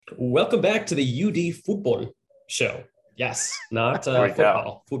Welcome back to the UD Football Show. Yes, not There we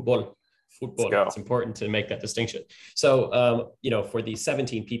football, football. Let's go. It's important to make that distinction. So, for the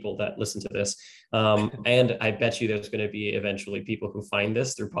 17 people that listen to this, and I bet you there's going to be eventually people who find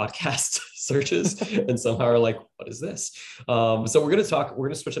this through podcast searches and somehow are like, what is this? So we're going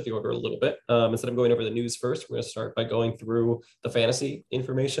to switch up the order a little bit. Instead of going over the news first, we're going to start by going through the fantasy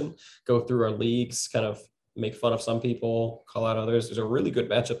information, go through our leagues, kind of make fun of some people, call out others. There's a really good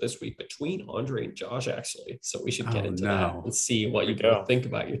matchup this week between Andre and Josh, actually. So we should get into that and see what you both think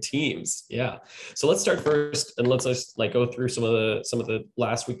about your teams. Yeah. So let's start first and let's just go through some of the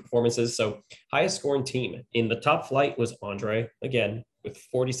last week performances. So highest scoring team in the top flight was Andre, again, with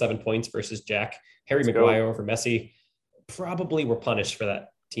 47 points versus Jack. Harry Maguire over Messi. Probably were punished for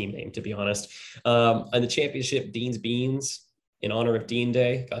that team name, to be honest. And the championship, Dean's Beans, in honor of Dean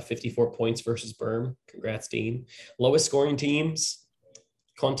Day, got 54 points versus Berm. Congrats, Dean. Lowest scoring teams,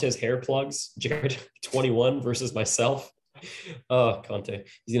 Conte's hair plugs. Jared, 21 versus myself. Oh, Conte.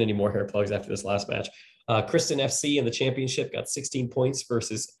 He's going to need more hair plugs after this last match. Kristen FC in the championship got 16 points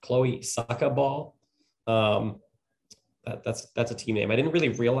versus Chloe Saka Ball. That's a team name. I didn't really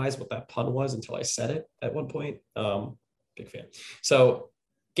realize what that pun was until I said it at one point. Big fan. So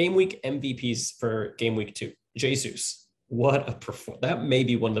game week MVPs for game week 2. Jesus. What a that may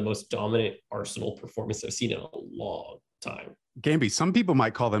be one of the most dominant Arsenal performances I've seen in a long time. Gamby, some people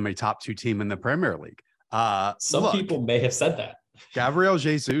might call them a top 2 team in the Premier League. Some people may have said that. Gabriel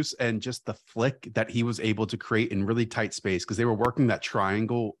Jesus and just the flick that he was able to create in really tight space, because they were working that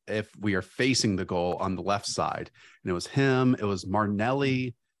triangle if we are facing the goal on the left side. And it was him, it was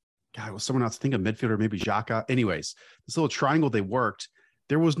Martinelli. God, it was someone else. I think a midfielder, maybe Xhaka. Anyways, this little triangle they worked.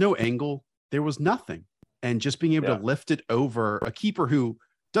 There was no angle. There was nothing. And just being able to lift it over a keeper who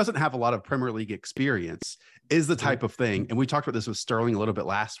doesn't have a lot of Premier League experience is the type of thing. And we talked about this with Sterling a little bit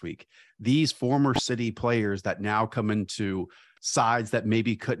last week. These former City players that now come into sides that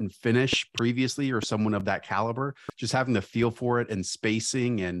maybe couldn't finish previously, or someone of that caliber, just having the feel for it and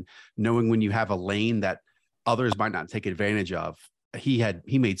spacing and knowing when you have a lane that others might not take advantage of. He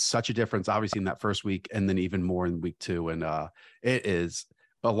made such a difference, obviously, in that first week, and then even more in week 2. And it is,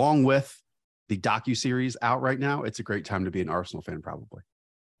 along with the docuseries out right now, it's a great time to be an Arsenal fan, probably.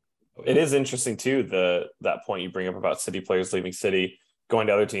 It is interesting too, that point you bring up about City players leaving City, going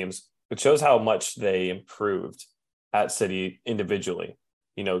to other teams. It shows how much they improved at City individually.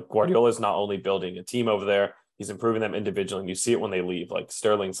 Guardiola is not only building a team over there, he's improving them individually. And you see it when they leave, like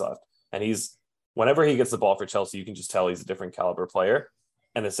Sterling's left. And whenever he gets the ball for Chelsea, you can just tell he's a different caliber player.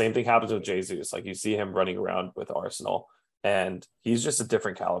 And the same thing happens with Jesus. Like, you see him running around with Arsenal, and he's just a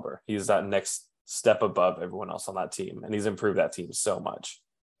different caliber. He's that next step above everyone else on that team. And he's improved that team so much.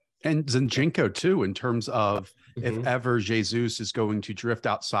 And Zinchenko too, in terms of if ever Jesus is going to drift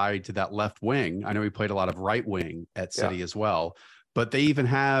outside to that left wing. I know he played a lot of right wing at City as well, but they even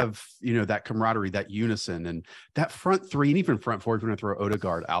have, that camaraderie, that unison, and that front 3, and even front 4, if you're going to throw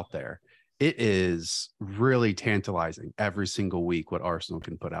Odegaard out there. It is really tantalizing every single week what Arsenal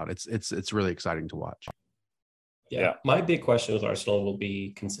can put out. It's really exciting to watch. Yeah. My big question with Arsenal will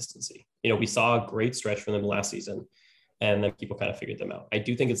be consistency. We saw a great stretch from them last season, and then people kind of figured them out. I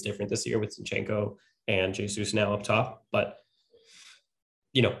do think it's different this year with Zinchenko and Jesus now up top, but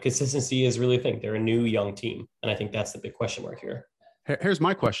consistency is really a thing. They're a new young team, and I think that's the big question mark here. Here's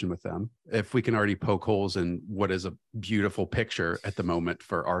my question with them. If we can already poke holes in what is a beautiful picture at the moment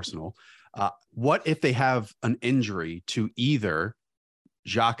for Arsenal, what if they have an injury to either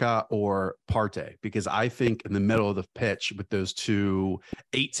Xhaka or Partey? Because I think in the middle of the pitch with those 2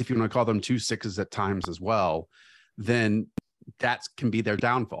 8s, if you want to call them 2 6s at times as well, then that can be their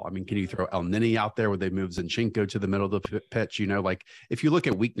downfall. I mean, can you throw El Nini out there where they move Zinchenko to the middle of the pitch? If you look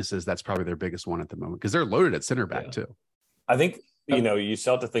at weaknesses, that's probably their biggest one at the moment, because they're loaded at center back too. I think, you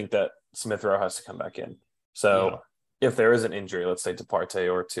still have to think that Smith Rowe has to come back in. So if there is an injury, let's say to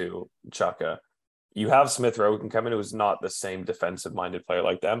Partey or to Xhaka, you have Smith Rowe who can come in, who's not the same defensive-minded player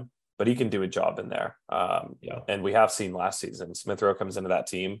like them, but he can do a job in there. And we have seen last season, Smith Rowe comes into that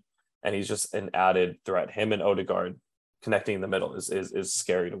team, and he's just an added threat. Him and Odegaard connecting in the middle is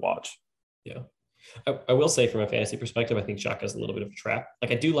scary to watch. Yeah. I will say, from a fantasy perspective, I think Xhaka is a little bit of a trap.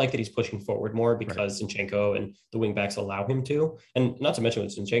 I do like that he's pushing forward more because Zinchenko and the wing backs allow him to. And not to mention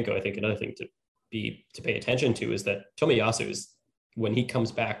with Zinchenko, I think another thing to pay attention to is that Tomiyasu is, when he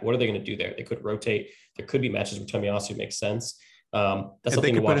comes back, what are they going to do there? They could rotate. There could be matches where Tomiyasu makes sense. That's and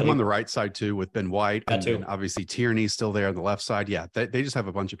they could put him on the right side too with Ben White, and obviously Tierney's still there on the left side. Yeah, they just have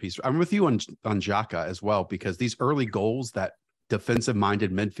a bunch of pieces. I'm with you on Xhaka as well, because these early goals that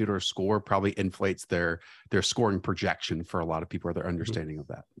defensive-minded midfielders score probably inflates their scoring projection for a lot of people, or their understanding of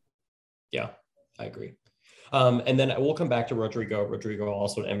that. Yeah, I agree. And then we'll come back to Rodrigo. Rodrigo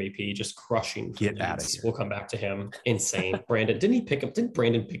also an MVP, just crushing. Get out of here. We'll come back to him. Insane. Brandon, didn't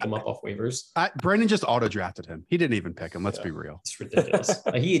Brandon pick him up off waivers? Brandon just auto drafted him. He didn't even pick him. Let's be real. It's ridiculous.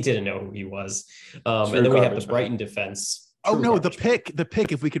 He didn't know who he was. And then we have the Brighton defense. Oh no, the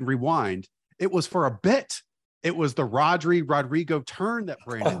pick, if we can rewind, it was for a bit. It was the Rodrigo turn that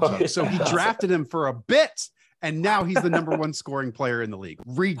Brandon took. So he drafted him for a bit, and now he's the number one scoring player in the league.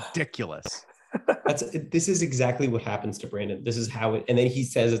 Ridiculous. This is exactly what happens to Brandon. This is how it, and then he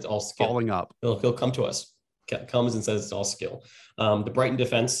says it's all skill. Falling up. He'll come to us, comes and says it's all skill. The Brighton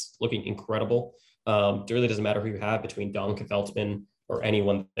defense looking incredible. It really doesn't matter who you have between Donk, Veltman, or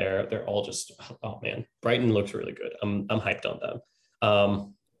anyone there. They're all just, oh man, Brighton looks really good. I'm hyped on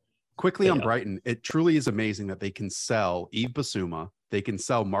them. Quickly on Brighton, it truly is amazing that they can sell Yves Bissouma, they can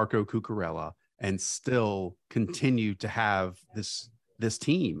sell Marco Cucurella, and still continue to have this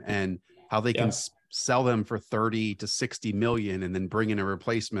team, and how they can sell them for 30 to 60 million and then bring in a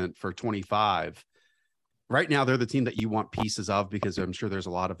replacement for 25. Right now, they're the team that you want pieces of, because I'm sure there's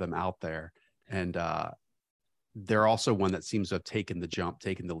a lot of them out there. And they're also one that seems to have taken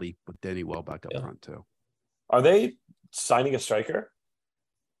the leap with Danny Welbeck up front too. Are they signing a striker?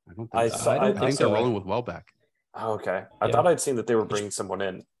 I don't think so. I think they're rolling with Welbeck. Oh, okay. I thought I'd seen that they were bringing someone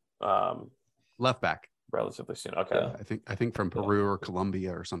in. Left back. Relatively soon. Okay. Yeah. I think from Peru or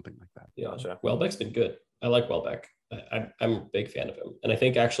Colombia or something like that. Yeah. Gotcha. Welbeck's been good. I like Welbeck. I'm a big fan of him. And I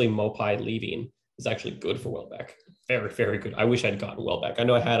think actually Mopai leaving is actually good for Welbeck. Very, very good. I wish I'd gotten Welbeck. I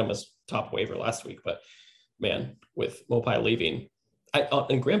know I had him as top waiver last week, but man, with Mopai leaving,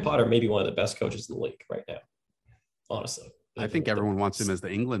 and Graham Potter may be one of the best coaches in the league right now. Honestly. I think everyone wants him as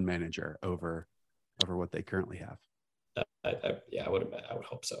the England manager over what they currently have. I would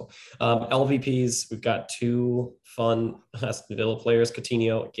hope so. LVPs, we've got two fun Aston Villa players.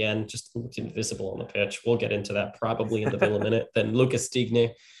 Coutinho, again, just looked invisible on the pitch. We'll get into that probably in the Villa minute. Then Lucas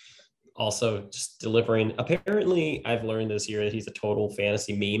Digne, also just delivering. Apparently, I've learned this year that he's a total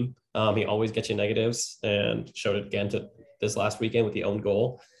fantasy meme. He always gets you negatives, and showed it again to this last weekend with the own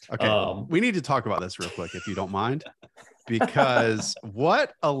goal. Okay, we need to talk about this real quick, if you don't mind, because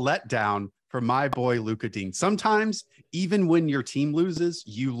what a letdown for my boy Luca Dean. Sometimes, even when your team loses,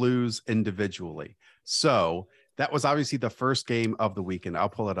 you lose individually. So that was obviously the first game of the weekend. I'll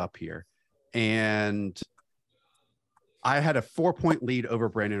pull it up here. And I had a 4-point lead over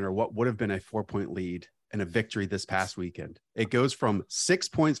Brandon, or what would have been a 4-point lead and a victory this past weekend. It goes from 6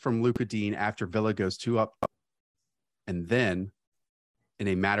 points from Luca Dean after Villa goes 2 up. And then in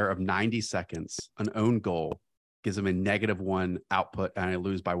a matter of 90 seconds, an own goal gives him a -1 output, and I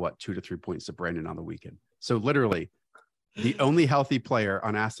lose by 2 to 3 points to Brandon on the weekend. So literally, the only healthy player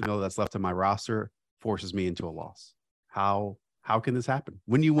on Aston Villa that's left on my roster forces me into a loss. How can this happen?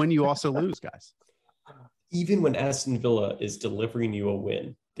 When you win, you also lose, guys. Even when Aston Villa is delivering you a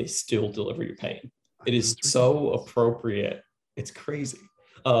win, they still deliver you pain. It is so appropriate. It's crazy.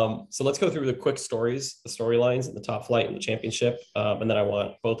 So let's go through the quick storylines in the top flight in the championship. And then I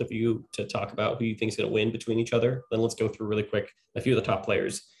want both of you to talk about who you think is going to win between each other. Then let's go through really quick a few of the top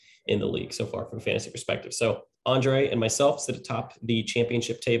players in the league so far from a fantasy perspective. So Andre and myself sit atop the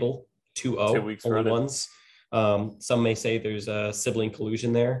championship table, 2-0, only ones. Some may say there's a sibling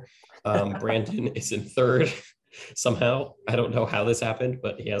collusion there. Brandon is in third somehow. I don't know how this happened,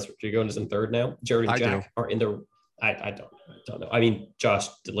 but he has Rodrigo and is in third now. Jared and Jack are in the I don't know. I mean, Josh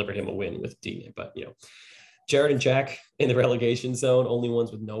delivered him a win with Dean, but Jared and Jack in the relegation zone, only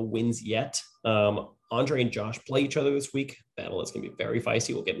ones with no wins yet. Andre and Josh play each other this week. Battle is going to be very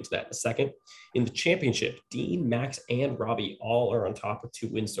feisty. We'll get into that in a second. In the championship, Dean, Max, and Robbie all are on top with 2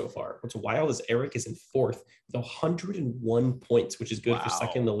 wins so far. What's wild is Eric is in fourth with 101 points, which is good for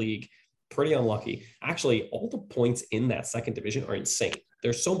second in the league. Pretty unlucky. Actually, all the points in that second division are insane.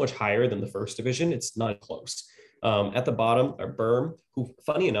 They're so much higher than the first division. It's not close. At the bottom are Berm, who,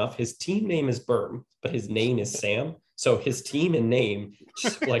 funny enough, his team name is Berm, but his name is Sam. So his team and name,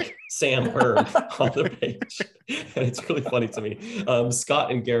 like Sam Berm on the page. And it's really funny to me.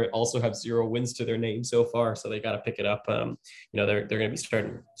 Scott and Garrett also have 0 wins to their name so far, so they got to pick it up. They're going to be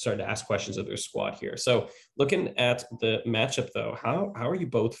starting to ask questions of their squad here. So looking at the matchup, though, how are you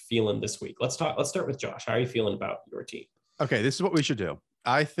both feeling this week? Let's start with Josh. How are you feeling about your team? Okay, this is what we should do.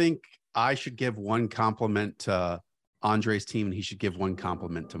 I think I should give one compliment to Andre's team, and he should give one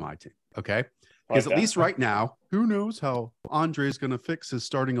compliment to my team. Okay. Because at least right now, who knows how Andre is going to fix his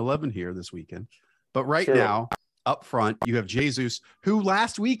starting 11 here this weekend. But right now, up front, you have Jesus, who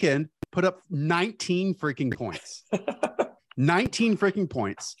last weekend put up 19 freaking points. 19 freaking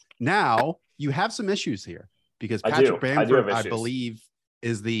points. Now, you have some issues here because Patrick Bamford, I believe,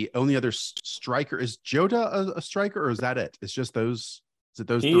 is the only other striker. Is Jota a striker, or is that it? It's just those. Is it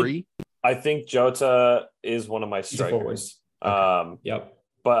those three? I think Jota is one of my strikers. Okay. Yep.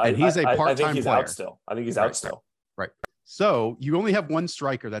 But and he's a part-time I think he's player. out still. I think he's out still. Right. So you only have one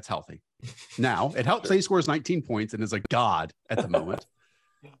striker that's healthy. Now it helps that he scores 19 points and is a god at the moment.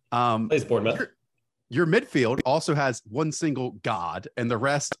 Plays Bournemouth. Your midfield also has one single god, and the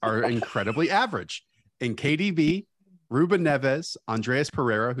rest are incredibly average. In KDB, Ruben Neves, Andreas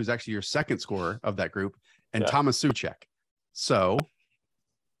Pereira, who's actually your second scorer of that group, and Thomas Suchek. So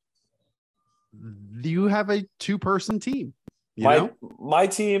you have a two-person team. My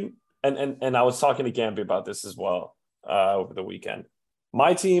team, and I was talking to Gamby about this as well over the weekend.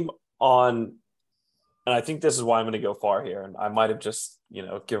 My team and I think this is why I'm going to go far here, and I might have just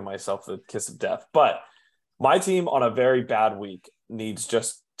given myself the kiss of death. But my team on a very bad week needs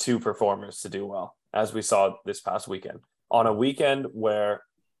just two performers to do well, as we saw this past weekend. On a weekend where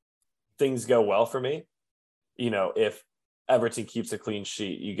things go well for me, if Everton keeps a clean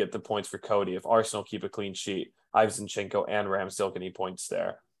sheet, you get the points for Cody. If Arsenal keep a clean sheet, Zinchenko and Ramsdale getting points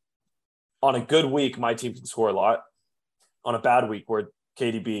there. On a good week, my team can score a lot. On a bad week where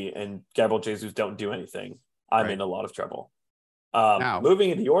KDB and Gabriel Jesus don't do anything, I'm in a lot of trouble. Now, moving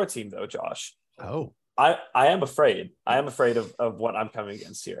into your team, though, Josh. Oh. I am afraid. I am afraid of what I'm coming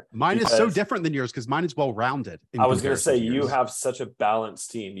against here. Mine is so different than yours because mine is well-rounded. I was going to say, you have such a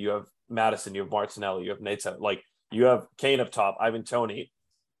balanced team. You have Maddison, you have Martinelli, you have Neto. You have Kane up top, Ivan Toney.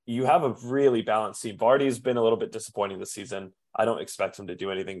 You have a really balanced team. Vardy's been a little bit disappointing this season. I don't expect him to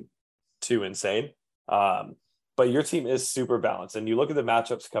do anything too insane. But your team is super balanced. And you look at the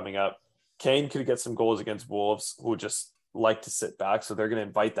matchups coming up, Kane could get some goals against Wolves, who just like to sit back. So they're going to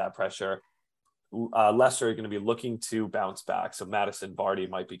invite that pressure. Leicester are going to be looking to bounce back. So Maddison, Vardy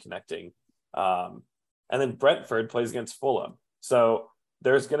might be connecting. And then Brentford plays against Fulham. So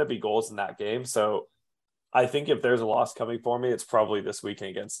there's going to be goals in that game. So I think if there's a loss coming for me, it's probably this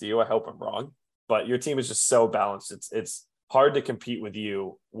weekend against you. I hope I'm wrong. But your team is just so balanced. It's hard to compete with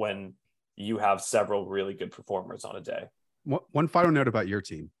you when you have several really good performers on a day. One final note about your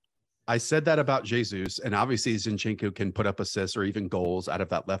team. I said that about Jesus, and obviously Zinchenko can put up assists or even goals out of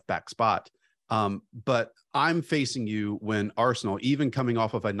that left back spot. But I'm facing you when Arsenal, even coming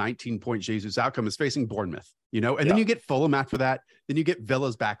off of a 19-point Jesus outcome, is facing Bournemouth, and then you get Fulham after that. Then you get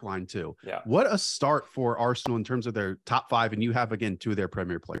Villa's back line too. Yeah. What a start for Arsenal in terms of their top five. And you have, again, two of their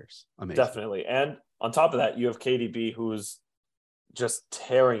premier players. Amazing. Definitely. And on top of that, you have KDB, who's just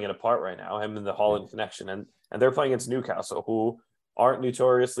tearing it apart right now, him and the Holland connection. And they're playing against Newcastle, who aren't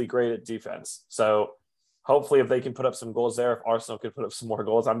notoriously great at defense. So hopefully if they can put up some goals there, if Arsenal could put up some more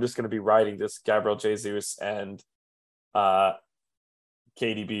goals, I'm just going to be riding this Gabriel Jesus and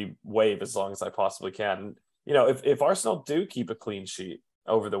KDB wave as long as I possibly can. If Arsenal do keep a clean sheet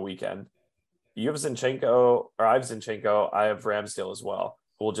over the weekend, you have Zinchenko, or I have Zinchenko, I have Ramsdale as well.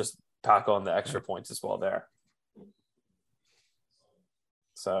 We'll just pack on the extra points as well there.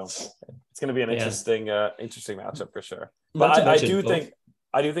 So it's going to be an interesting matchup for sure. But I do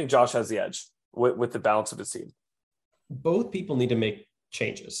think Josh has the edge with the balance of his team. Both people need to make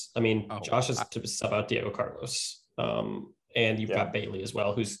changes. I mean, Josh has to sub out Diego Carlos, and you've got Bailey as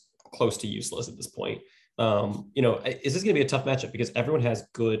well, who's close to useless at this point. Is this going to be a tough matchup because everyone has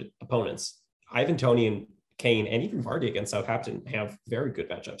good opponents? Ivan Toney and Kane and even Vardy against Southampton have very good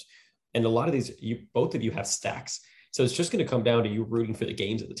matchups. And a lot of these, both of you have stacks. So it's just going to come down to you rooting for the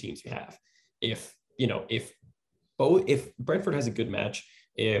games of the teams you have. If Brentford has a good match,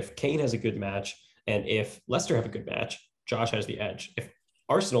 if Kane has a good match, and if Leicester have a good match, Josh has the edge. If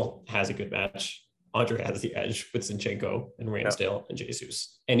Arsenal has a good match, Andre has the edge with Zinchenko and Ramsdale and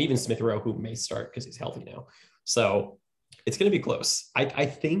Jesus, and even Smith Rowe, who may start because he's healthy now. So it's going to be close. I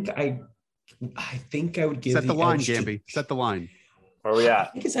think I would give set the line, Gamby. Set the line. Where are we at?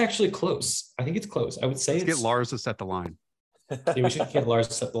 I think it's actually close. I think it's close. I would say Let's get Lars to set the line. We should get Lars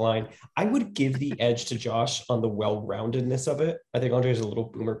to set the line. I would give the edge to Josh on the well-roundedness of it. I think Andre is a little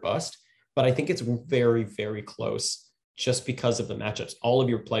boomer bust, but I think it's very, very close just because of the matchups. All of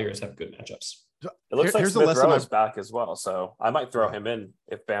your players have good matchups. It looks like Smith Rowe is back as well, so I might throw him in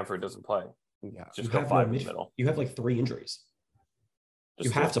if Bamford doesn't play. Yeah, just go 5 in the middle. You have like 3 injuries. You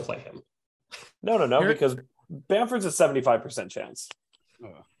have to play him. No, because Bamford's a 75% chance.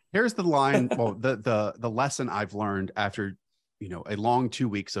 Here's the line. Well, the lesson I've learned after a long 2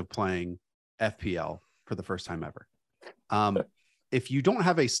 weeks of playing FPL for the first time ever. If you don't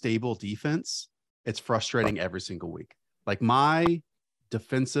have a stable defense, it's frustrating every single week. Like my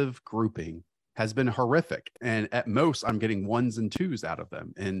defensive grouping has been horrific, and at most I'm getting 1s and 2s out of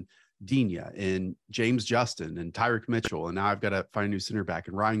them. And Dina and James Justin and Tyreek Mitchell. And now I've got to find a new center back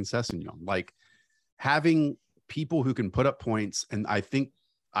and Ryan Sessegnon. Like having people who can put up points. And I think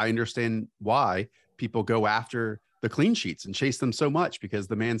I understand why people go after the clean sheets and chase them so much, because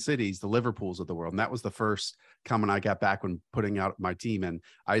the Man Cities, the Liverpools of the world. And that was the first comment I got back when putting out my team. And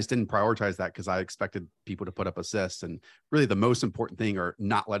I just didn't prioritize that because I expected people to put up assists. And really the most important thing are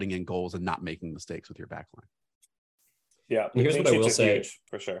not letting in goals and not making mistakes with your back line. Yeah. Here's what I will say. Huge,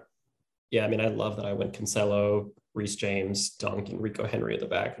 for sure. Yeah. I mean, I love that I went Cancelo, Reece James, Dunk, and Rico Henry at the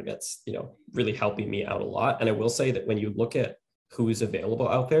back. And that's, really helping me out a lot. And I will say that when you look at who's available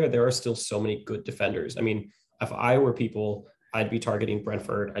out there are still so many good defenders. I mean, if I were people, I'd be targeting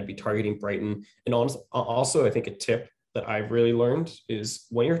Brentford, I'd be targeting Brighton. And also, I think a tip that I've really learned is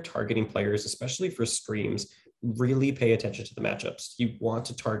when you're targeting players, especially for streams, really pay attention to the matchups. You want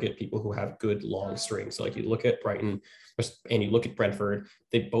to target people who have good long strings. So like you look at Brighton and you look at Brentford,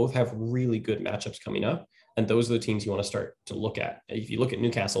 they both have really good matchups coming up. And those are the teams you want to start to look at. If you look at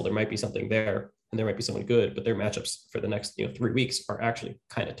Newcastle, there might be something there and there might be someone good, but their matchups for the next 3 weeks are actually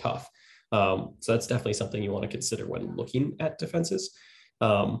kind of tough. So that's definitely something you want to consider when looking at defenses.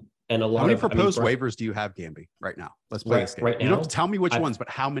 And a lot. How many proposed waivers do you have, Gamby, right now? Let's play this game. Right now, you don't have to tell me which ones, but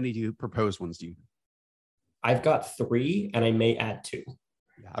how many do you proposed ones do you? I've got 3, and I may add 2.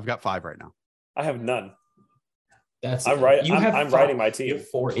 Yeah, I've got 5 right now. I have none. I'm writing my team. You have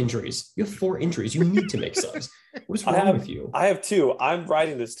 4 injuries. You need to make subs. What's wrong with you? I have 2. I'm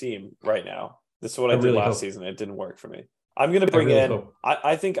writing this team right now. This is what I did last season. It didn't work for me. I'm going to bring in.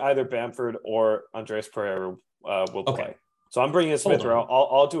 I think either Bamford or Andreas Pereira will play. So I'm bringing in Smith Rowe.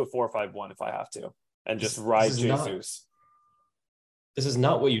 I'll do a 4-5-1 if I have to, and just ride Jesus. This is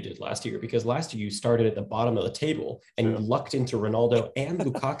not what you did last year, because last year you started at the bottom of the table and you lucked into Ronaldo and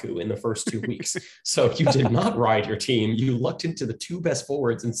Lukaku in the first 2 weeks. So you did not ride your team. You lucked into the 2 best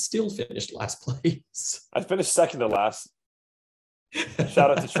forwards and still finished last place. I finished second to last. Shout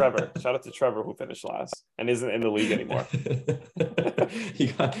out to Trevor who finished last and isn't in the league anymore.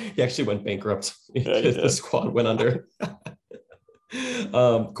 He actually went bankrupt because the squad went under.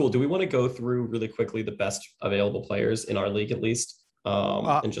 Cool. Do we want to go through really quickly the best available players in our league, at least?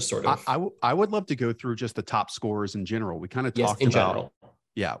 And just sort of I would love to go through just the top scorers in general. We kind of talked about general.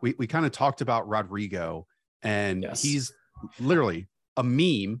 Yeah, we kind of talked about Rodrigo, and he's literally a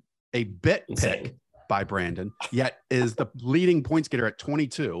meme, a bit pick by Brandon, yet is the leading points getter at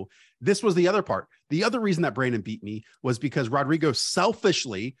 22. This was the other part. The other reason that Brandon beat me was because Rodrigo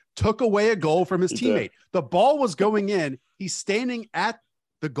selfishly took away a goal from his teammate. The ball was going in. He's standing at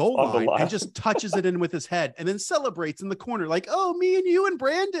the goal line and just touches it in with his head and then celebrates in the corner like, oh, me and you and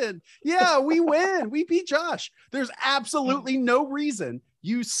Brandon. Yeah, we win. We beat Josh. There's absolutely no reason.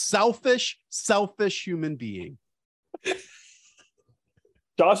 You selfish human being.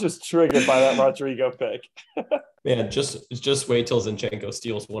 Josh is triggered by that Rodrigo pick. Man, just wait till Zinchenko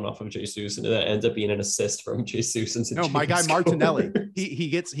steals one off of Jesus, and that ends up being an assist from Jesus. And no, my guy Martinelli, he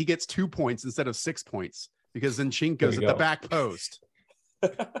gets 2 points instead of 6 points because Zinchenko's at the back post. I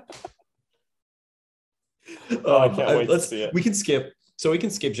can't wait to see it. We can skip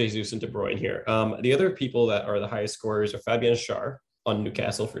Jesus and De Bruyne here. The other people that are the highest scorers are Fabian Schär on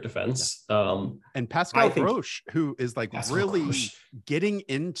Newcastle for defense. And Pascal Grosch, who is like really getting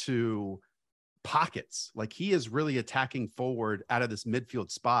into pockets. Like he is really attacking forward out of this midfield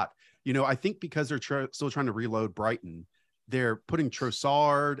spot. I think because they're still trying to reload Brighton, they're putting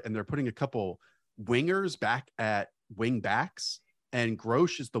Trossard and they're putting a couple wingers back at wing backs. And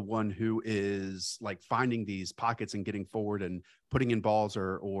Grosch is the one who is like finding these pockets and getting forward and putting in balls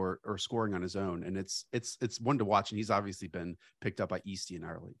or scoring on his own. And it's one to watch. And he's obviously been picked up by Eastie in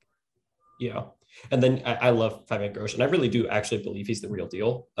our league. Yeah. And then I love Fabian Grosch, and I really do actually believe he's the real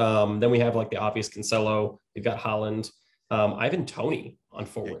deal. Then we have like the obvious Cancelo. We've got Haaland, Ivan Toney on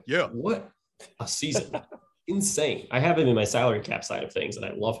forward. Yeah. What a season. Insane. I have him in my salary cap side of things and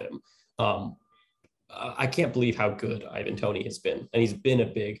I love him. I can't believe how good Ivan Toney has been. And he's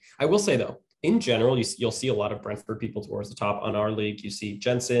been I will say though, in general, you'll see a lot of Brentford people towards the top on our league. You see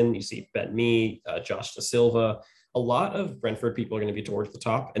Jensen, you see Ben Mee, Josh Da Silva. A lot of Brentford people are going to be towards the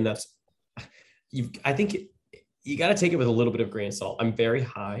top. And I think you got to take it with a little bit of grain of salt. I'm very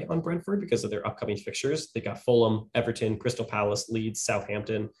high on Brentford because of their upcoming fixtures. They got Fulham, Everton, Crystal Palace, Leeds,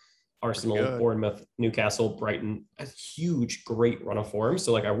 Southampton, Arsenal, Bournemouth, Newcastle, Brighton, a huge, great run of form.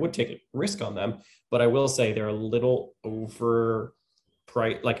 So like I would take a risk on them, but I will say they're a little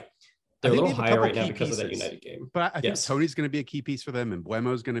overpriced. Like they're a little high right now because of that United game. But I think Tony's going to be a key piece for them, and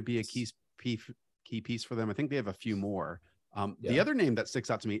Buemo's going to be a key piece for them. I think they have a few more. The other name that sticks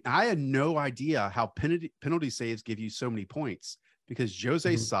out to me, I had no idea how penalty saves give you so many points. because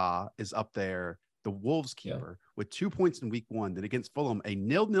Jose Sa is up there, the Wolves keeper, with 2 points in week 1. Then against Fulham, a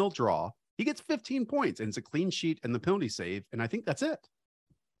 0-0 draw. He gets 15 points, and it's a clean sheet and the penalty save. And I think that's it.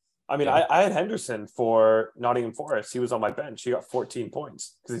 I mean, I had Henderson for Nottingham Forest. He was on my bench. He got 14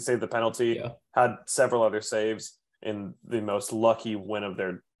 points because he saved the penalty, had several other saves in the most lucky win of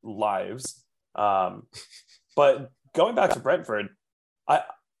their lives. But going back to Brentford,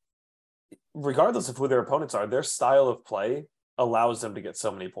 regardless of who their opponents are, their style of play allows them to get so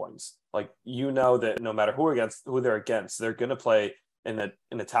many points. Like, you know that no matter who they're against, they're going to play in an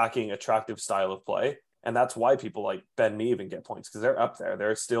attacking, attractive style of play. And that's why people like Ben Mee even get points, because they're up there.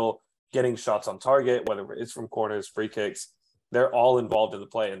 They're still getting shots on target, whether it's from corners, free kicks. They're all involved in the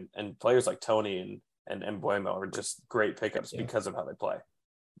play. And players like Tony and Mbuemo are just great pickups because of how they play.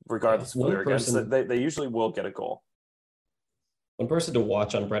 Regardless of who they're against, they usually will get a goal. One person to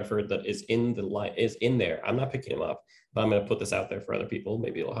watch on Brentford that is in the line is in there. I'm not picking him up, but I'm going to put this out there for other people.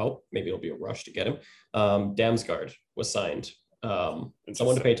 Maybe it'll help. Maybe it'll be a rush to get him. Damsgaard was signed.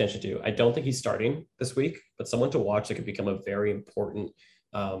 Someone to pay attention to. I don't think he's starting this week, but someone to watch that could become a very important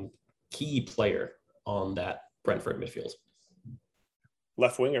key player on that Brentford midfield.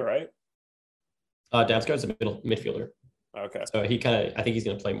 Left winger, right? Damsgaard's a middle midfielder. Okay. So I think he's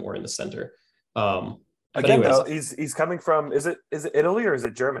going to play more in the center. Again, though, he's coming from, is it Italy or is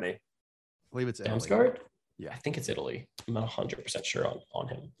it Germany? I believe it's Italy. Damsgaard? Yeah. I think it's Italy. I'm not 100% sure on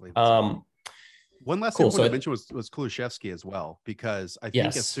him. One last thing I wanted to mention was Kulusevski as well, because I think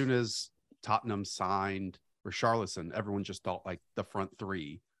as soon as Tottenham signed Richarlison, everyone just thought like the front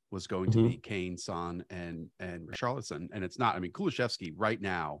three was going to be Kane, Son, and Richarlison. And it's not. I mean, Kulusevski right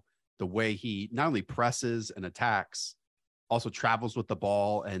now, the way he not only presses and attacks, also travels with the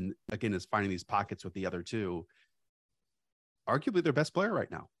ball, and again is finding these pockets with the other two. Arguably their best player right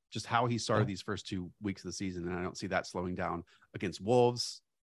now. Just how he started these first 2 weeks of the season, and I don't see that slowing down against Wolves,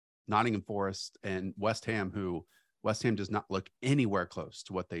 Nottingham Forest, and West Ham, who West Ham does not look anywhere close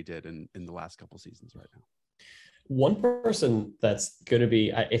to what they did in the last couple of seasons right now. One person that's going to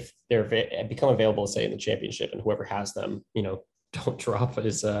be, if they're become available, say in the championship, and whoever has them, don't drop,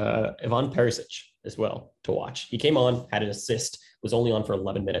 is Ivan Perisic as well to watch. He came on, had an assist, was only on for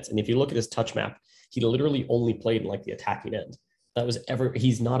 11 minutes. And if you look at his touch map, he literally only played in like the attacking end.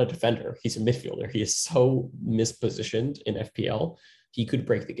 He's not a defender. He's a midfielder. He is so mispositioned in FPL. He could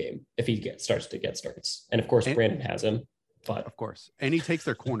break the game if he starts to get starts. And of course, Brandon has him. But of course. And he takes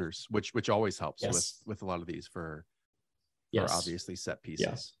their corners, which always helps with a lot of these for obviously set pieces.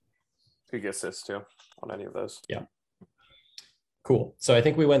 Yeah. Could get assists too on any of those. Yeah. Cool. So I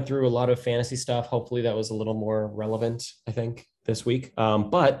think we went through a lot of fantasy stuff. Hopefully that was a little more relevant, I think, this week.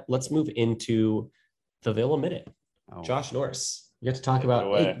 But let's move into the Villa Minute. Oh. Josh Norris, you get to talk about,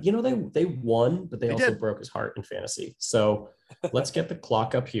 they won, but they also broke his heart in fantasy. So let's get the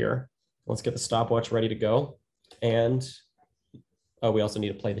clock up here. Let's get the stopwatch ready to go. And we also need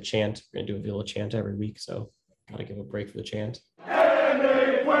to play the chant. We're going to do a Villa chant every week. So got to give a break for the chant.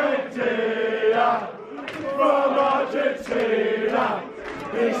 From Argentina,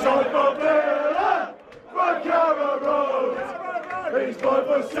 he's shot for Villa, for Cameroon, he's gone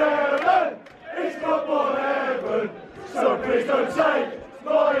for 7, he's gone for heaven, so please don't take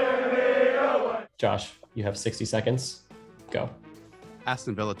my enemy away. Josh, you have 60 seconds. Go.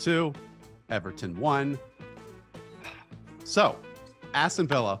 Aston Villa 2, Everton 1. So, Aston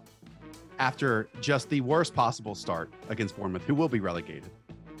Villa, after just the worst possible start against Bournemouth, who will be relegated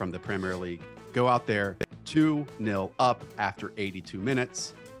from the Premier League, go out there 2-0 up after 82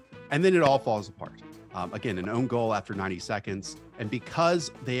 minutes, and then it all falls apart. Again, an own goal after 90 seconds, and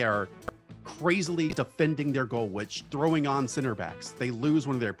because they are crazily defending their goal, which throwing on center backs, they lose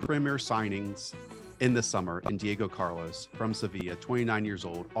one of their premier signings in the summer in Diego Carlos from Sevilla, 29 years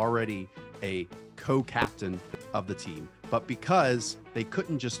old, already a co-captain of the team. But because they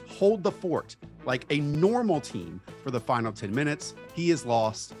couldn't just hold the fort like a normal team for the final 10 minutes, he is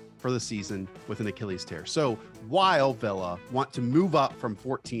lost for the season with an Achilles tear. So while Villa want to move up from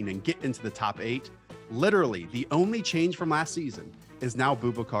 14 and get into the top 8, literally the only change from last season is now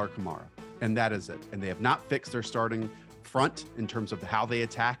Boubacar Kamara, and that is it. And they have not fixed their starting front in terms of how they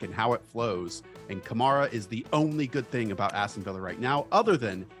attack and how it flows. And Kamara is the only good thing about Aston Villa right now, other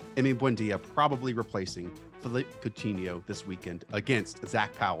than Emi Buendia probably replacing Philippe Coutinho this weekend against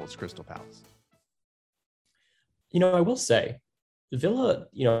Zach Powell's Crystal Palace. I will say, Villa,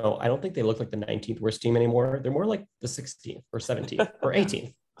 I don't think they look like the 19th worst team anymore. They're more like the 16th or 17th or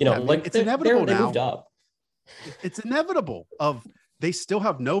 18th. It's inevitable now. They moved up. It's inevitable. They still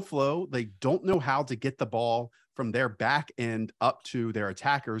have no flow. They don't know how to get the ball from their back end up to their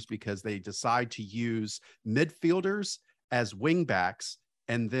attackers because they decide to use midfielders as wing backs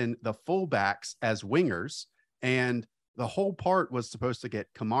and then the full backs as wingers. And the whole part was supposed to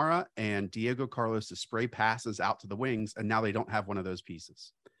get Kamara and Diego Carlos to spray passes out to the wings. And now they don't have one of those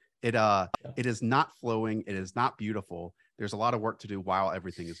pieces. It is not flowing. It is not beautiful. There's a lot of work to do while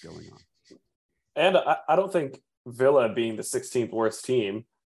everything is going on. And I don't think Villa being the 16th worst team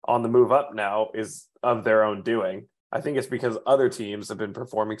on the move up now is of their own doing. I think it's because other teams have been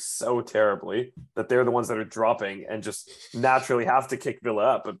performing so terribly that they're the ones that are dropping and just naturally have to kick Villa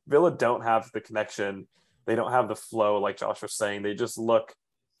up. But Villa don't have the connection. They don't have the flow, like Josh was saying. They just look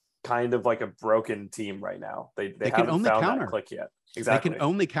kind of like a broken team right now. They haven't only found that click yet. Exactly. They can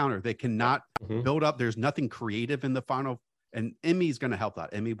only counter. They cannot build up. There's nothing creative in the final. And Emmy's going to help that.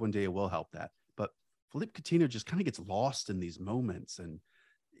 Emmy Buendia will help that. But Philippe Coutinho just kind of gets lost in these moments. And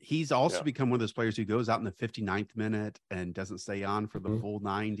he's also become one of those players who goes out in the 59th minute and doesn't stay on for the full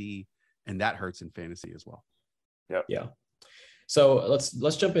 90. And that hurts in fantasy as well. Yeah. So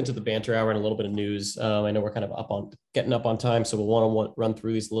let's jump into the banter hour and a little bit of news. I know we're kind of getting up on time, so we'll want to run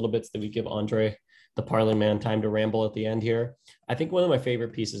through these a little bit so that we give Andre, the Parlay man, time to ramble at the end here. I think one of my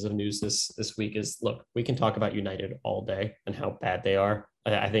favorite pieces of news this week is, look, we can talk about United all day and how bad they are.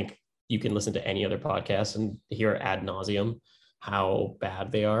 I think you can listen to any other podcast and hear ad nauseum how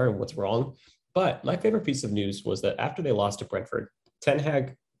bad they are and what's wrong. But my favorite piece of news was that after they lost to Brentford, Ten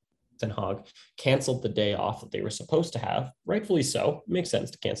Hag canceled the day off that they were supposed to have, rightfully so. It makes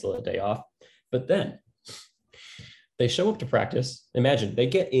sense to cancel a day off. But then they show up to practice. Imagine they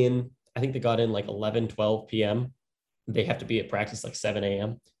get in, I think they got in like 11, 12 p.m. They have to be at practice like 7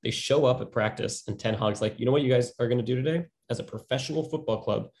 a.m. They show up at practice and Ten Hag's like, you know what you guys are going to do today? As a professional football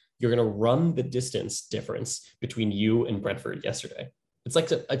club, you're going to run the distance difference between you and Brentford yesterday. It's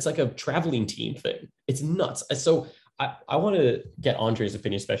like a traveling team thing. It's nuts. So I want to get Andre's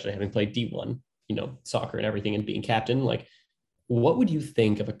opinion, especially having played D1, soccer and everything and being captain. Like, what would you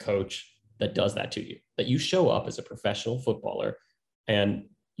think of a coach that does that to you? That you show up as a professional footballer and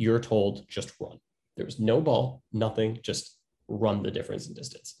you're told just run. There's no ball, nothing, just run the difference in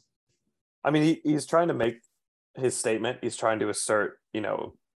distance. I mean, he's trying to make his statement. He's trying to assert,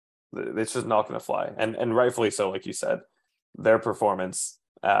 it's just not going to fly. And rightfully so, like you said, their performance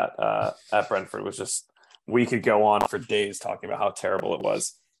at Brentford was just, we could go on for days talking about how terrible it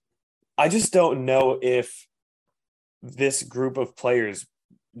was. I just don't know if this group of players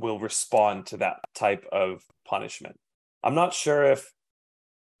will respond to that type of punishment. I'm not sure if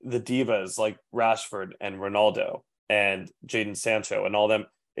the divas like Rashford and Ronaldo and Jadon Sancho and all them,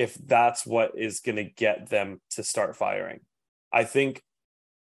 if that's what is going to get them to start firing. I think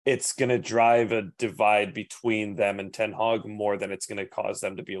it's going to drive a divide between them and Ten Hag more than it's going to cause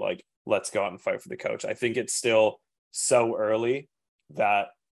them to be like, let's go out and fight for the coach. I think it's still so early that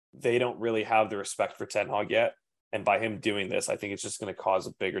they don't really have the respect for Ten Hag yet. And by him doing this, I think it's just going to cause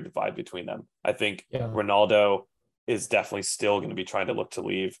a bigger divide between them. I think Ronaldo is definitely still going to be trying to look to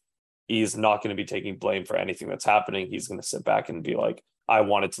leave. He's not going to be taking blame for anything that's happening. He's going to sit back and be like, I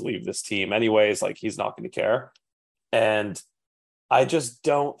wanted to leave this team anyways. Like, he's not going to care. And I just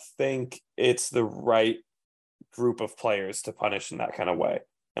don't think it's the right group of players to punish in that kind of way.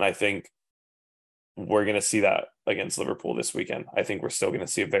 And I think we're going to see that against Liverpool this weekend. I think we're still going to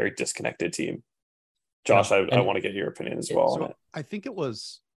see a very disconnected team. Josh, I want to get your opinion as well on it. I think it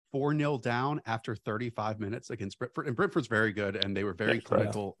was 4-0 down after 35 minutes against Brentford. And Brentford's very good, and they were very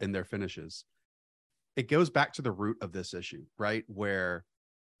clinical in their finishes. It goes back to the root of this issue, right? Where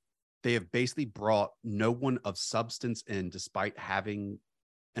they have basically brought no one of substance in, despite having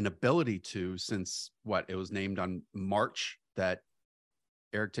an ability to, since it was named on March that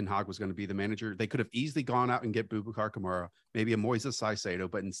Erik ten Hag was going to be the manager. They could have easily gone out and get Boubacar Kamara, maybe a Moises Caicedo,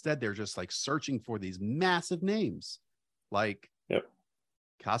 but instead they're just like searching for these massive names like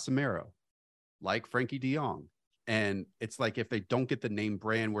Casemiro, like Frankie de Jong. And it's like, if they don't get the name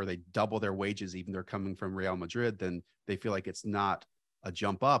brand where they double their wages, even they're coming from Real Madrid, then they feel like it's not a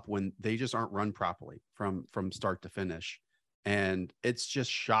jump up when they just aren't run properly from start to finish. And it's just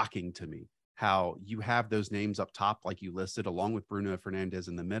shocking to me how you have those names up top, like you listed, along with Bruno Fernandes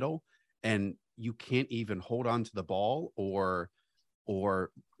in the middle, and you can't even hold on to the ball or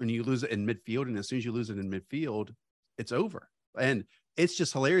when you lose it in midfield. And as soon as you lose it in midfield, it's over. And it's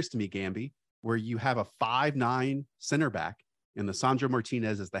just hilarious to me, Gamby, where you have a 5'9" center back and the Sandro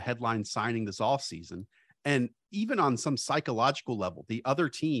Martinez as the headline signing this offseason. And even on some psychological level, the other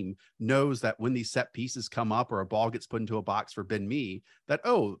team knows that when these set pieces come up or a ball gets put into a box for Ben Mee, that,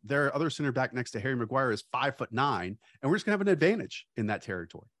 their other center back next to Harry Maguire is 5'9", and we're just gonna have an advantage in that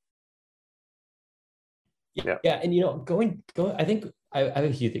territory. Yeah. And going, I think I have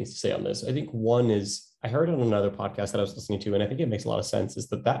a few things to say on this. I think one is I heard on another podcast that I was listening to, and I think it makes a lot of sense, is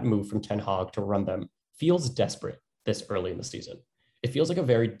that move from Ten Hag to run them feels desperate this early in the season. It feels like a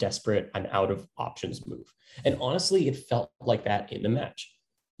very desperate and out of options move. And honestly, it felt like that in the match.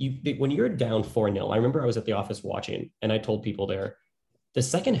 When you're down 4-0, I remember I was at the office watching, and I told people there, the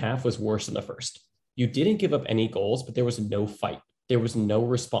second half was worse than the first. You didn't give up any goals, but there was no fight. There was no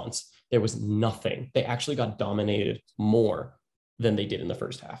response. There was nothing. They actually got dominated more than they did in the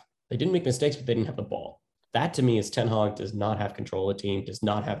first half. They didn't make mistakes, but they didn't have the ball. That to me is Ten Hag does not have control of the team, does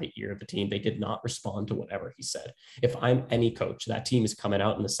not have the ear of the team. They did not respond to whatever he said. If I'm any coach, that team is coming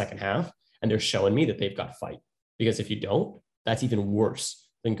out in the second half and they're showing me that they've got to fight. Because if you don't, that's even worse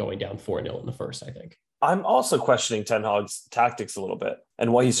than going down 4-0 in the first, I think. I'm also questioning Ten Hag's tactics a little bit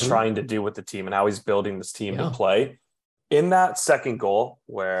and what he's trying to do with the team and how he's building this team to play. In that second goal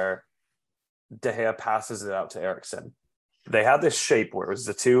where De Gea passes it out to Eriksen, they had this shape where it was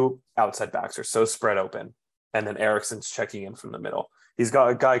the two outside backs are so spread open, and then Eriksen's checking in from the middle. He's got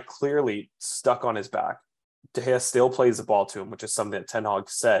a guy clearly stuck on his back. De Gea still plays the ball to him, which is something that Ten Hag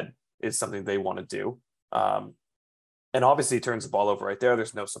said is something they want to do. And obviously he turns the ball over right there.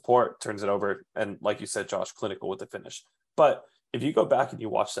 There's no support, turns it over. And like you said, Josh, clinical with the finish. But if you go back and you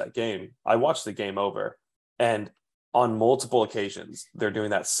watch that game, I watched the game over, and on multiple occasions, they're doing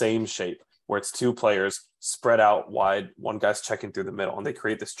that same shape where it's two players spread out wide. One guy's checking through the middle, and they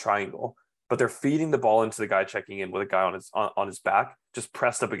create this triangle. But they're feeding the ball into the guy checking in with a guy on his back, just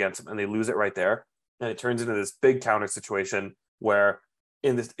pressed up against him, and they lose it right there. And it turns into this big counter situation where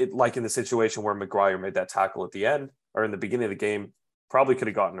in the situation where Maguire made that tackle at the end or in the beginning of the game, probably could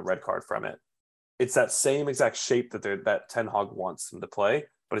have gotten a red card from it. It's that same exact shape that Ten Hag wants them to play,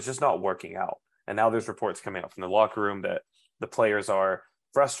 but it's just not working out. And now there's reports coming out from the locker room that the players are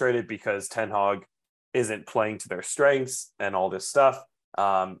frustrated because Ten Hag isn't playing to their strengths and all this stuff.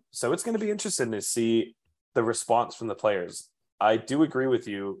 So it's going to be interesting to see the response from the players. I do agree with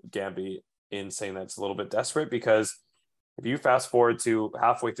you, Gamby, in saying that it's a little bit desperate, because if you fast forward to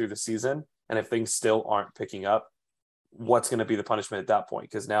halfway through the season and if things still aren't picking up, what's going to be the punishment at that point?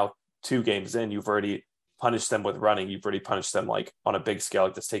 Because now 2 games in, you've already punished them with running. You've already punished them like on a big scale,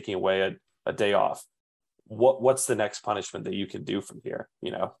 like this taking away a day off. What's the next punishment that you can do from here?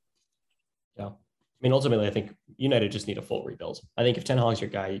 Yeah. I mean, ultimately, I think United just need a full rebuild. I think if Ten Hag's your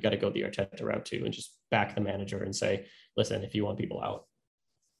guy, you got to go the Arteta route too and just back the manager and say, listen, if you want people out,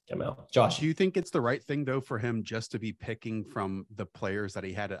 come out. Josh, do you think it's the right thing though for him just to be picking from the players that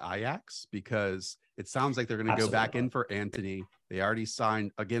he had at Ajax? Because it sounds like they're going to go back in for Anthony. They already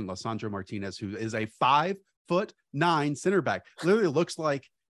signed again Lisandro Martinez, who is a 5'9" center back. Literally looks like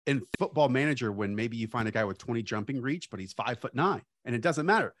in Football Manager when maybe you find a guy with 20 jumping reach, but he's 5'9", and it doesn't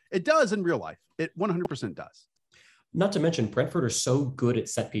matter. It does in real life. It 100% does. Not to mention, Brentford are so good at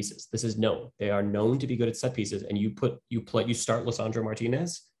set pieces. This is known. They are known to be good at set pieces. And you start Lisandro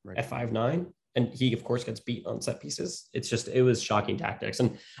Martinez at 5'9", and he of course gets beat on set pieces. It was shocking tactics.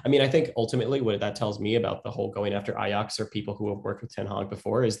 And I mean, I think ultimately what that tells me about the whole going after Ajax or people who have worked with Ten Hag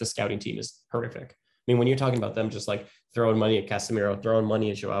before is the scouting team is horrific. I mean, when you're talking about them just like throwing money at Casemiro, throwing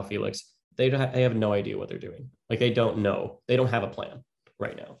money at Joao Felix, they have no idea what they're doing. Like they don't know. They don't have a plan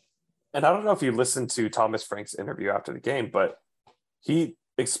right now. And I don't know if you listened to Thomas Frank's interview after the game, but he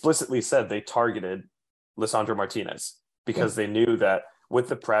explicitly said they targeted Lisandro Martinez because they knew that with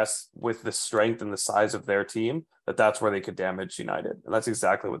the press, with the strength and the size of their team, that's where they could damage United. And that's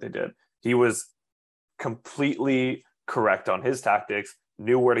exactly what they did. He was completely correct on his tactics,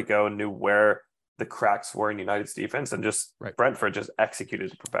 knew where to go, knew where the cracks were in United's defense, and just Brentford just executed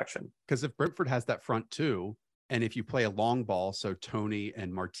to perfection. Because if Brentford has that front two, and if you play a long ball, so Tony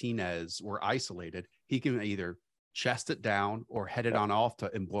and Martinez were isolated, he can either chest it down or head it on off to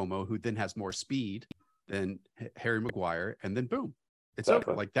Mbeumo, who then has more speed than Harry Maguire, and then boom, it's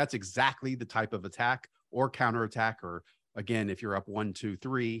over. Like that's exactly the type of attack or counterattack, or again, if you're up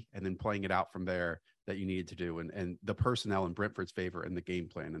 1-2-3 and then playing it out from there, that you needed to do. And the personnel in Brentford's favor and the game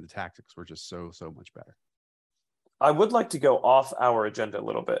plan and the tactics were just so much better. I would like to go off our agenda a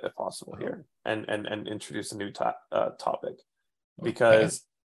little bit, if possible, here, and introduce a new topic, because,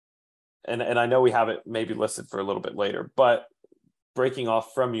 and I know we have it maybe listed for a little bit later, but breaking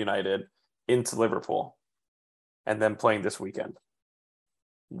off from United into Liverpool, and then playing this weekend.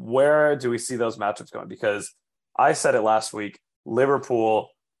 Where do we see those matchups going? Because I said it last week, Liverpool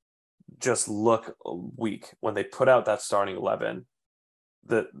just look weak when they put out that starting 11.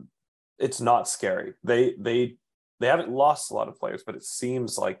 It's not scary. They haven't lost a lot of players, but it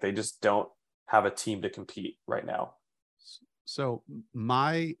seems like they just don't have a team to compete right now. So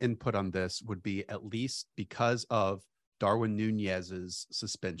my input on this would be, at least because of Darwin Nunez's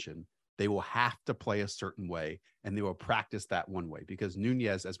suspension, they will have to play a certain way, and they will practice that one way, because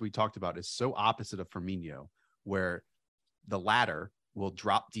Nunez, as we talked about, is so opposite of Firmino, where the latter will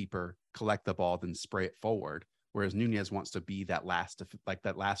drop deeper, collect the ball, then spray it forward, whereas Nunez wants to be that last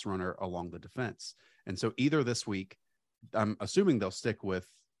runner along the defense. And so either this week, I'm assuming they'll stick with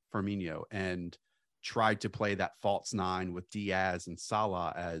Firmino and try to play that false nine with Diaz and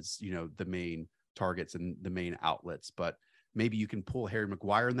Salah as, the main targets and the main outlets. But maybe you can pull Harry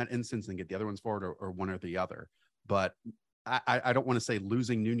Maguire in that instance and get the other ones forward, or one or the other. But I don't want to say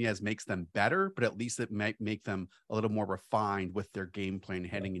losing Nunez makes them better, but at least it might make them a little more refined with their game plan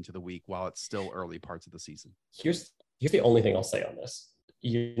heading into the week while it's still early parts of the season. Here's the only thing I'll say on this.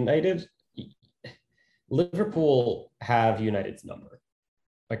 Liverpool have United's number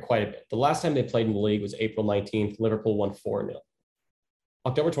by quite a bit. The last time they played in the league was April 19th. Liverpool won 4-0.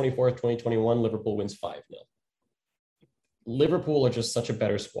 October 24th, 2021, Liverpool wins 5-0. Liverpool are just such a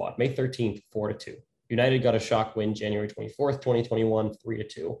better squad. May 13th, 4-2. United got a shock win January 24th, 2021,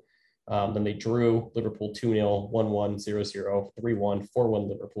 3-2. Then they drew Liverpool 2-0, 1-1, 0-0, 3-1, 4-1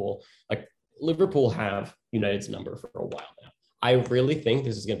 Liverpool. Like, Liverpool have United's number for a while now. I really think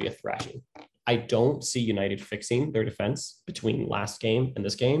this is going to be a thrashing. I don't see United fixing their defense between last game and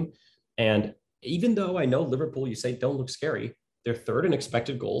this game. And even though I know Liverpool, you say, don't look scary, they're third in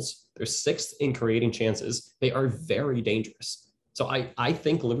expected goals. They're sixth in creating chances. They are very dangerous. So I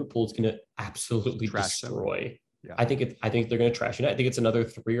think Liverpool is going to absolutely destroy. Yeah. I think they're going to trash it. I think it's another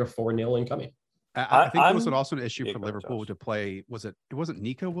 3 or 4-0 incoming. I think it was also an issue for Liverpool to play. It wasn't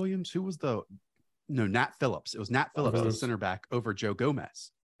Nico Williams? Who was Nat Phillips. It was Nat Phillips, the center back, over Joe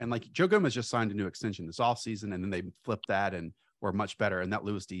Gomez. And like, Joe Gomez just signed a new extension this offseason, and then they flipped that and were much better. And that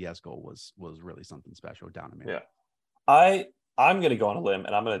Luis Diaz goal was really something special down to me. Yeah. I'm going to go on a limb,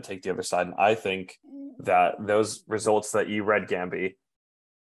 and I'm going to take the other side. And I think that those results that you read, Gamby,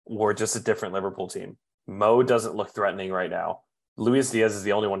 were just a different Liverpool team. Mo doesn't look threatening right now. Luis Diaz is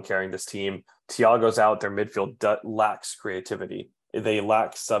the only one carrying this team. Thiago's out. Their midfield lacks creativity. They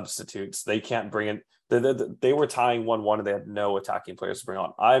lack substitutes. They can't bring in. They were tying 1-1, and they had no attacking players to bring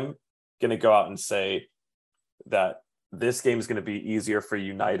on. I'm going to go out and say that this game is going to be easier for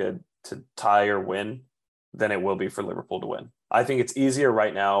United to tie or win than it will be for Liverpool to win. I think it's easier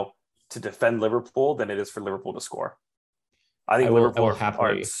right now to defend Liverpool than it is for Liverpool to score. I think Liverpool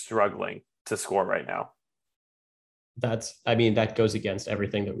are struggling to score right now. That goes against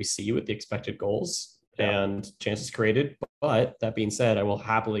everything that we see with the expected goals and chances created. But that being said, I will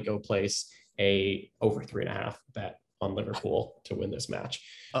happily go place a over 3.5 bet on Liverpool to win this match.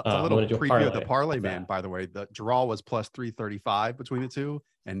 A little preview of the parlay, man, by the way. The draw was plus 335 between the two,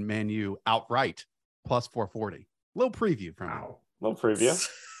 and Man U outright plus 440. Little preview from you. Little preview.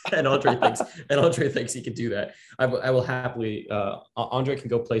 and Andre thinks he can do that. I will happily. Andre can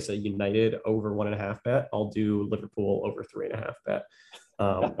go place a United over 1.5 bet. I'll do Liverpool over 3.5 bet.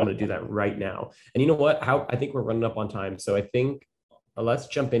 I'm going to do that right now. And you know what? I think we're running up on time, so I think let's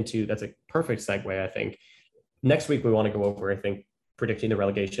jump into. That's a perfect segue. I think next week we want to go over, I think, predicting the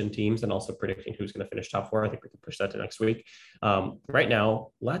relegation teams and also predicting who's going to finish top 4. I think we can push that to next week. Right now,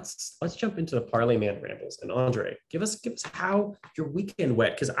 let's jump into the Parlay Man rambles. And Andre, give us how your weekend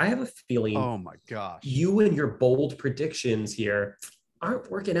went, because I have a feeling, oh my gosh, you and your bold predictions here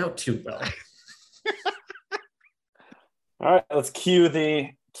aren't working out too well. All right, let's cue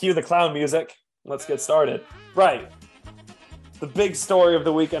the clown music. Let's get started. Right. The big story of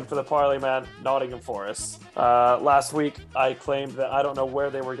the weekend for the Parlay Man, Nottingham Forest. Last week, I claimed that I don't know where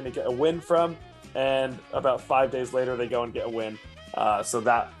they were going to get a win from, and about 5 days later, they go and get a win. So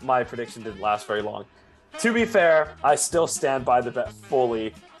that my prediction didn't last very long. To be fair, I still stand by the bet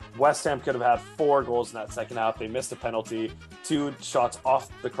fully. West Ham could have had 4 goals in that second half. They missed a penalty, 2 shots off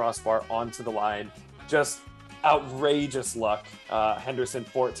the crossbar onto the line. Just outrageous luck. Henderson,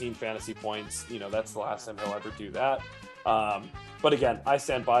 14 fantasy points. That's the last time he'll ever do that. But again, I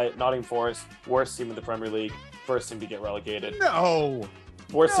stand by it. Nottingham Forest, worst team in the Premier League, first team to get relegated. No.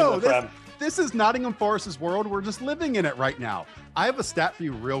 Worst team in the Prem. This is Nottingham Forest's world. We're just living in it right now. I have a stat for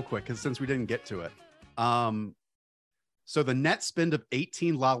you real quick, because since we didn't get to it. So the net spend of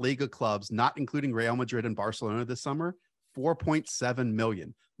 18 La Liga clubs, not including Real Madrid and Barcelona this summer, 4.7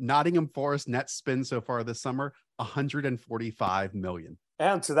 million. Nottingham Forest net spend so far this summer, 145 million.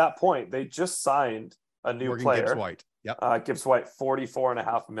 And to that point, they just signed a new player. Gibbs White. Yep. Gibbs White,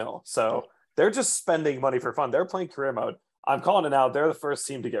 44.5 mil. So they're just spending money for fun. They're playing career mode. I'm calling it now. They're the first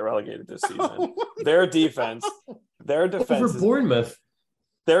team to get relegated this season. Their defense over Bournemouth.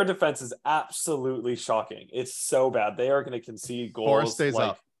 Their defense is absolutely shocking. It's so bad. They are going to concede goals. Forest stays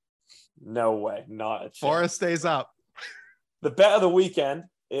up. No way. Not a chance. Forest stays up. The bet of the weekend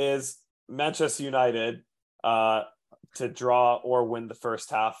is Manchester United to draw or win the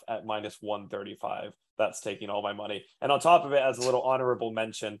first half at -135. That's taking all my money. And on top of it, as a little honorable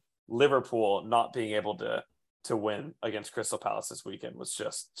mention, Liverpool not being able to win against Crystal Palace this weekend was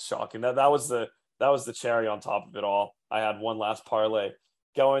just shocking. That was the cherry on top of it all. I had one last parlay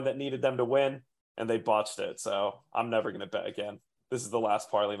going that needed them to win, and they botched it. So I'm never going to bet again. This is the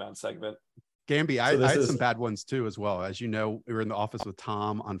last Parlay Man segment. Gamby, I had some bad ones too as well. As you know, we were in the office with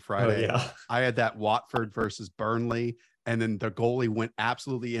Tom on Friday. Oh, yeah. I had that Watford versus Burnley, and then the goalie went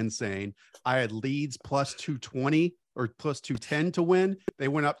absolutely insane. I had Leeds plus 220 or plus 210 to win. They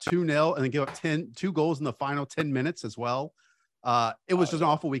went up 2-0 and then gave up 2 goals in the final 10 minutes as well. It was just an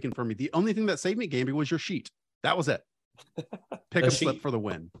awful weekend for me. The only thing that saved me, Gamby, was your sheet. That was it. Pick and flip for the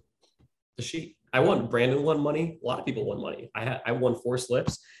win. The sheet. I won. Brandon won money. A lot of people won money. I won 4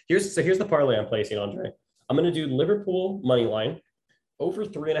 slips. Here's the parlay I'm placing, Andre. I'm going to do Liverpool money line over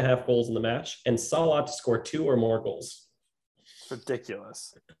 3.5 goals in the match and Salah to score 2 or more goals.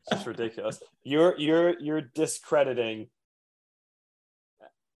 Ridiculous. It's ridiculous. You're discrediting.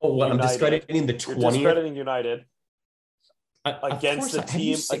 Oh, what? I'm discrediting the 20th. You're discrediting United against the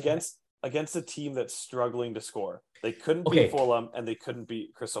team against a team that's struggling to score. They couldn't beat Fulham and they couldn't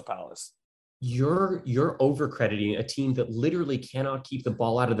beat Crystal Palace. You're overcrediting a team that literally cannot keep the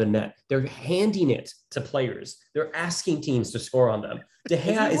ball out of the net. They're handing it to players. They're asking teams to score on them. De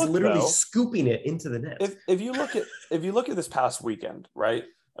Gea is literally scooping it into the net. If you look at this past weekend, right,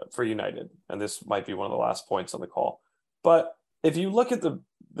 for United, and this might be one of the last points on the call, but if you look at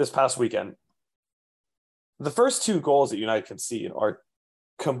this past weekend, the first 2 goals that United concede are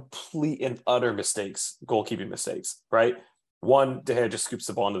complete and utter mistakes, goalkeeping mistakes, right? 1, De Gea just scoops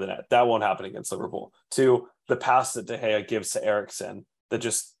the ball into the net. That won't happen against Liverpool. 2, the pass that De Gea gives to Eriksen that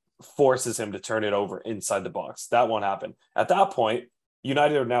just forces him to turn it over inside the box. That won't happen. At that point,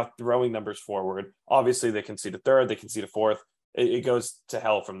 United are now throwing numbers forward. Obviously, they concede a 3rd, they concede a 4th. It goes to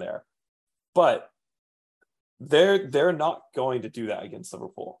hell from there. But they're not going to do that against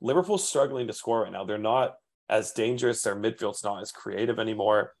Liverpool. Liverpool's struggling to score right now. They're not as dangerous. Their midfield's not as creative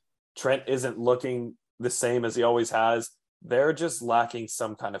anymore. Trent isn't looking the same as he always has. They're just lacking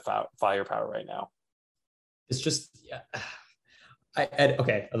some kind of firepower right now. It's just,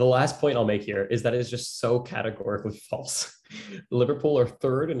 okay. The last point I'll make here is that it's just so categorically false. Liverpool are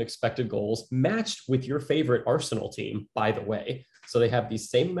 3rd in expected goals, matched with your favorite Arsenal team, by the way. So they have the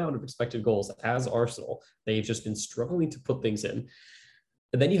same amount of expected goals as Arsenal. They've just been struggling to put things in.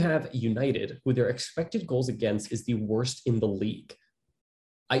 And then you have United, who their expected goals against is the worst in the league.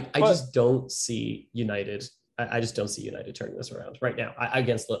 I just don't see United. I just don't see United turning this around right now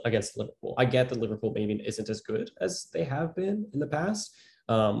against Liverpool. I get that Liverpool maybe isn't as good as they have been in the past.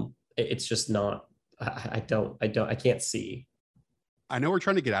 It's just not. I can't see. I know we're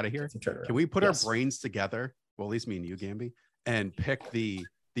trying to get out of here. Can we put our brains together? Well, at least me and you, Gamby, and pick the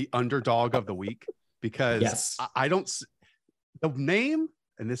underdog of the week, because I don't. The name,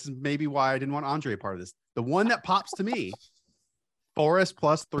 and this is maybe why I didn't want Andre a part of this. The one that pops to me, Forest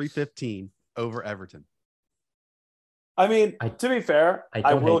plus 315 over Everton. I mean, to be fair,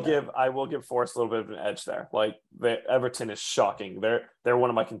 I will give Forest a little bit of an edge there. Like, Everton is shocking. They're one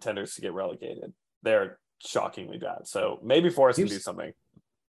of my contenders to get relegated. They're shockingly bad. So maybe Forest can do something.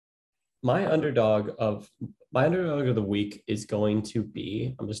 My underdog of the week is going to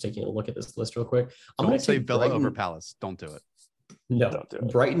be. I'm just taking a look at this list real quick. I'm going to say Villa over Palace. Don't do it. No, don't do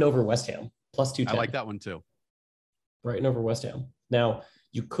it. Brighton over West Ham plus 210. I like that one too. Brighton over West Ham. Now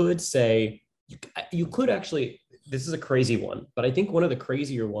you could say you could actually. This is a crazy one, but I think one of the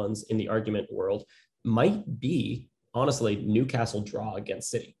crazier ones in the argument world might be, honestly, Newcastle draw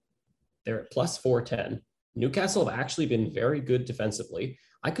against City. They're at plus 410. Newcastle have actually been very good defensively.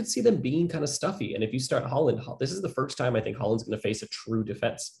 I could see them being kind of stuffy. And if you start Holland, this is the first time I think Holland's going to face a true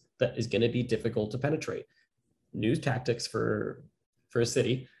defense that is going to be difficult to penetrate. New tactics for a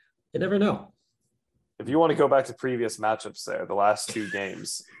City. You never know. If you want to go back to previous matchups there, the last 2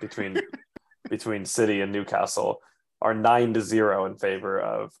 games between City and Newcastle are 9-0 in favor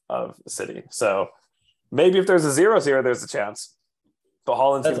of City. So maybe if there's a 0-0, there's a chance. But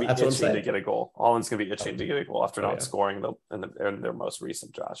Holland's going to be itching to get a goal. Holland's going to be itching to get a goal after not scoring in their most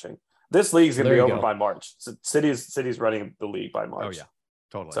recent joshing. This league's going to be over by March. So City's running the league by March. Oh, yeah.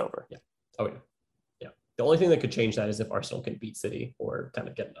 Totally. It's over. Yeah. Oh, yeah. Yeah. The only thing that could change that is if Arsenal can beat City or kind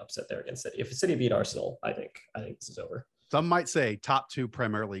of get an upset there against City. If City beat Arsenal, I think this is over. Some might say top 2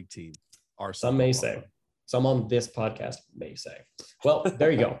 Premier League team. Some may say. Some on this podcast may say. Well,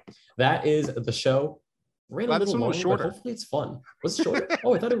 there you go. That is the show. ran Glad a this little one long, was but shorter. hopefully it's fun. Was it shorter?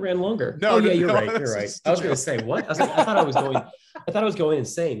 Oh, I thought it ran longer. No, oh yeah, no, you're no, right. You're that's right. just I was a going to joke. say what? I was like, I thought I was going. I thought I was going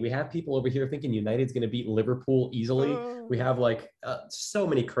insane. We have people over here thinking United's going to beat Liverpool easily. We have like so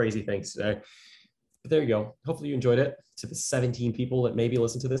many crazy things today. But there you go. Hopefully you enjoyed it. To the 17 people that maybe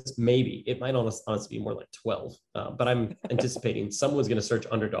listen to this, maybe it might honestly be more like 12. But I'm anticipating someone's going to search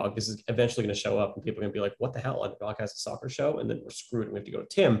Underdog. This is eventually going to show up, and people are going to be like, "What the hell? Underdog has a soccer show," and then we're screwed. And we have to go to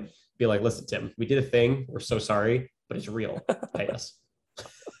Tim, be like, "Listen, Tim, we did a thing. We're so sorry, but it's real. Pay us."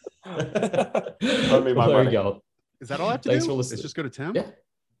 Lend me my there money. you go. Is that all I have to Thanks do? for listening. Let's just go to Tim? Yeah,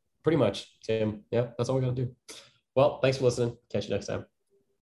 pretty much, Tim. Yeah, that's all we got to do. Well, thanks for listening. Catch you next time.